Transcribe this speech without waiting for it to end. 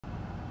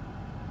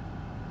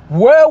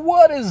Well,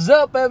 what is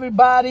up,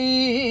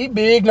 everybody?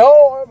 Big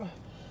Norb.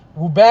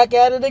 We're back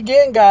at it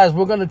again, guys.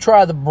 We're going to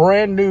try the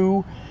brand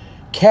new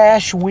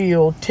cash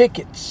wheel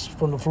tickets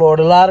from the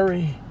Florida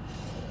Lottery.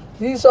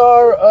 These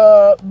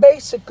are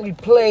basically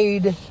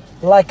played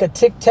like a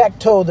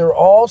tic-tac-toe. They're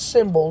all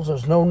symbols.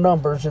 There's no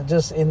numbers. They're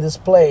just in this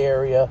play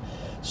area.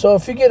 So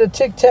if you get a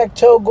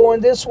tic-tac-toe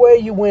going this way,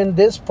 you win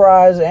this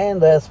prize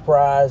and that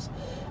prize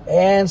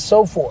and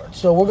so forth.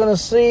 So we're going to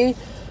see.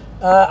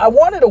 I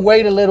wanted to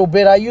wait a little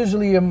bit. I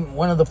usually am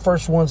one of the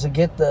first ones to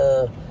get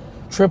the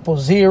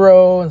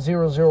 000 and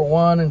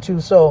 001 and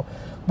 2. So,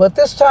 but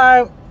this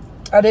time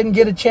I didn't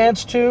get a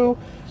chance to,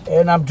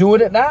 and I'm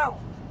doing it now.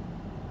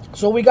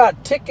 So we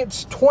got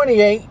tickets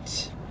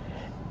 28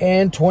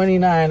 and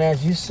 29,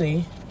 as you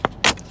see.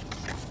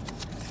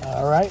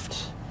 All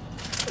right.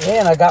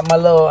 And I got my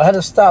little, I had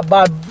to stop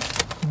by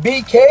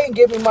BK and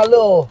get me my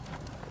little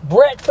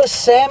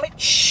breakfast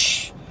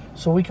sandwich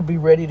so we can be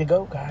ready to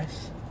go,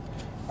 guys.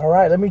 All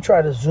right, let me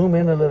try to zoom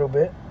in a little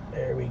bit.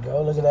 There we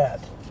go. Look at that.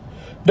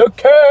 The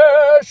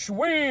cash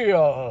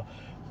wheel.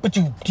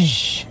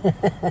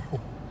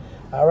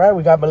 All right,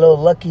 we got my little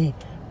lucky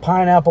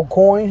pineapple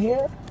coin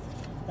here.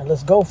 And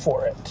let's go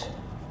for it.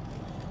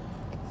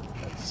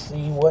 Let's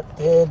see what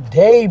the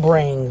day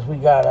brings. We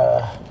got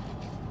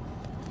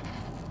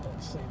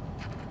let's see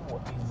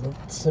what these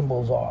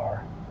symbols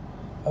are.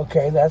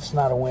 Okay, that's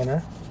not a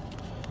winner.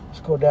 Let's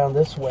go down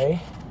this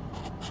way.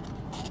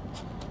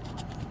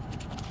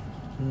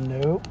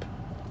 Nope.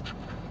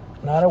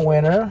 Not a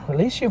winner. At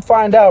least you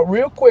find out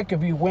real quick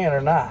if you win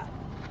or not.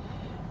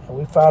 And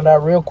we found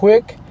out real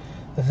quick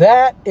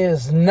that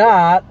is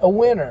not a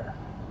winner.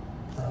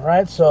 All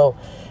right, so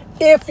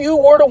if you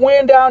were to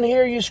win down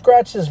here, you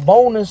scratch this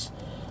bonus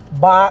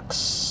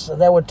box.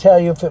 That would tell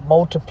you if it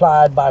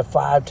multiplied by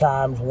 5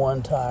 times,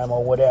 1 time,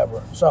 or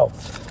whatever. So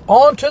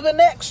on to the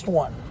next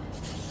one.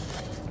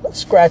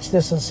 Let's scratch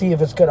this and see if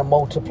it's going to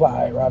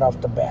multiply right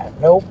off the bat.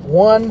 Nope.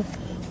 1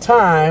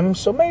 time,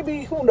 so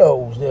maybe, who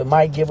knows, they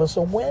might give us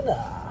a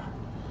winner.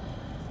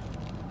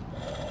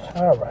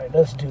 All right,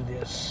 let's do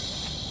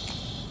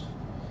this.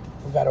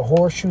 We got a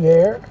horseshoe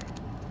there.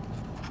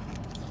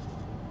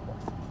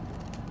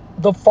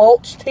 The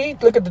false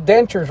teeth, look at the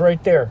dentures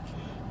right there.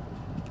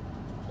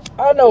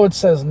 I know it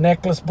says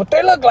necklace, but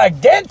they look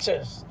like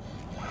dentures.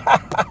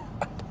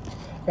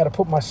 Got to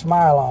put my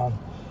smile on.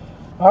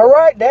 All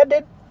right,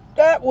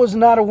 that was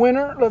not a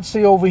winner. Let's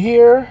see over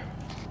here.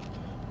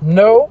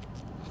 No.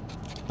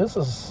 This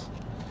is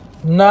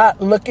not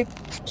looking,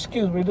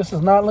 this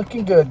is not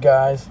looking good,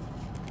 guys.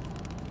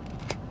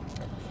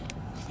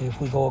 See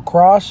if we go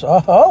across.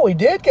 Oh, we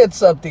did get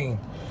something.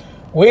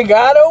 We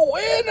got a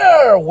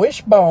winner.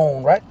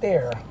 Wishbone right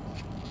there.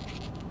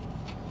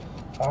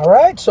 All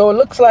right, so it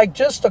looks like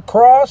just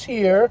across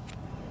here,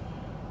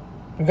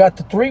 we got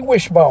the 3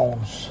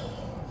 wishbones,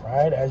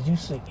 right, as you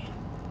see.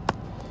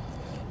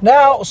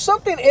 Now,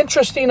 something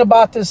interesting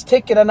about this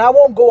ticket, and I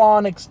won't go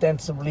on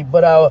extensively,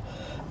 but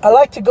I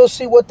like to go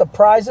see what the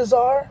prizes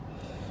are.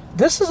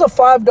 This is a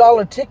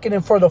 $5 ticket,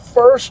 and for the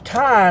first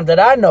time that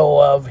I know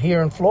of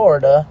here in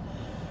Florida,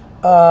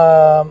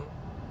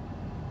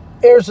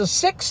 there's a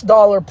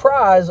 $6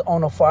 prize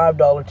on a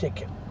 $5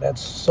 ticket.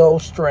 That's so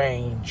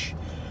strange.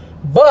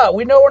 But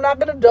we know we're not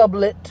going to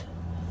double it.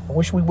 I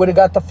wish we would have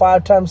got the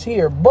 5 times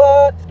here,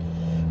 but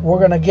we're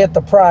going to get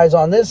the prize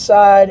on this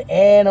side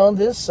and on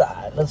this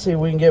side. Let's see if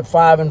we can get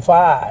 5 and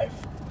 5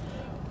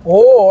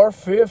 or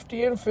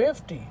 50 and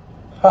 50.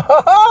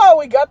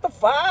 We got the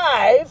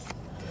 5.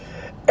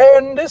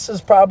 And this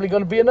is probably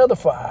going to be another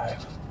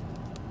 5.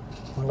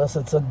 Unless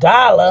it's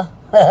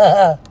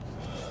 $1.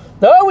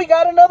 No, we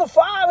got another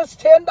 5. It's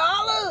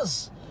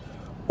 $10.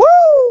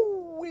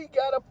 Woo! We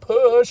got to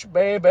push,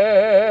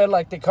 baby.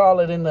 Like they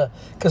call it in the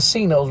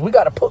casinos. We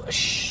got to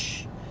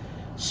push.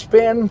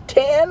 Spend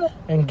 10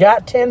 and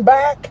got 10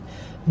 back.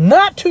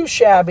 Not too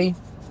shabby.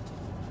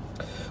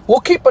 We'll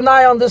keep an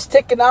eye on this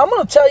ticket. Now, I'm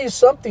going to tell you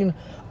something.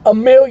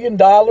 $1 million.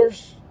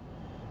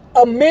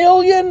 $1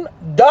 million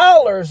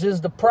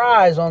is the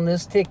prize on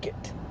this ticket.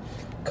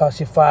 Costs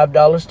you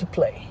 $5 to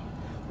play.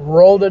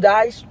 Roll the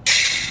dice.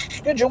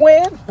 Did you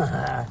win?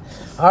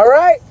 All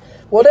right.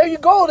 Well, there you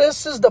go.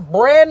 This is the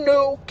brand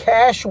new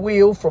cash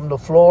wheel from the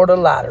Florida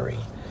Lottery.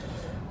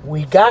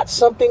 We got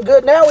something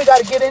good. Now we got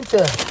to get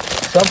into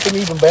something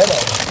even better.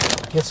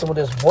 Get some of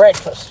this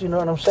breakfast. You know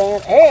what I'm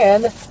saying?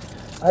 And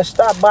I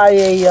stopped by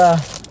a,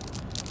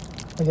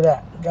 look at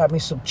that. Got me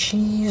some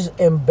cheese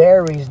and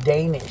berries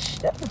Danish.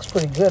 That looks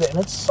pretty good. And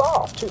it's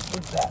soft, too. Look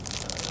at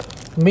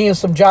that. Me and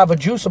some Java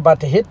Juice about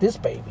to hit this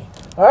baby.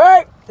 All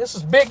right. This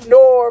is Big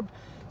Norb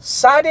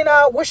signing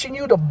out. Wishing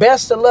you the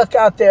best of luck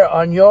out there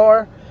on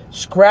your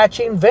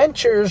scratching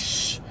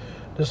ventures.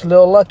 This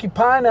little lucky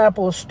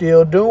pineapple is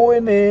still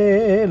doing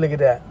it. Look at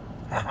that.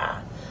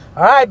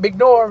 All right, Big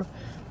Norb.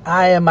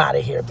 I am out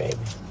of here, baby.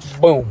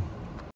 Boom.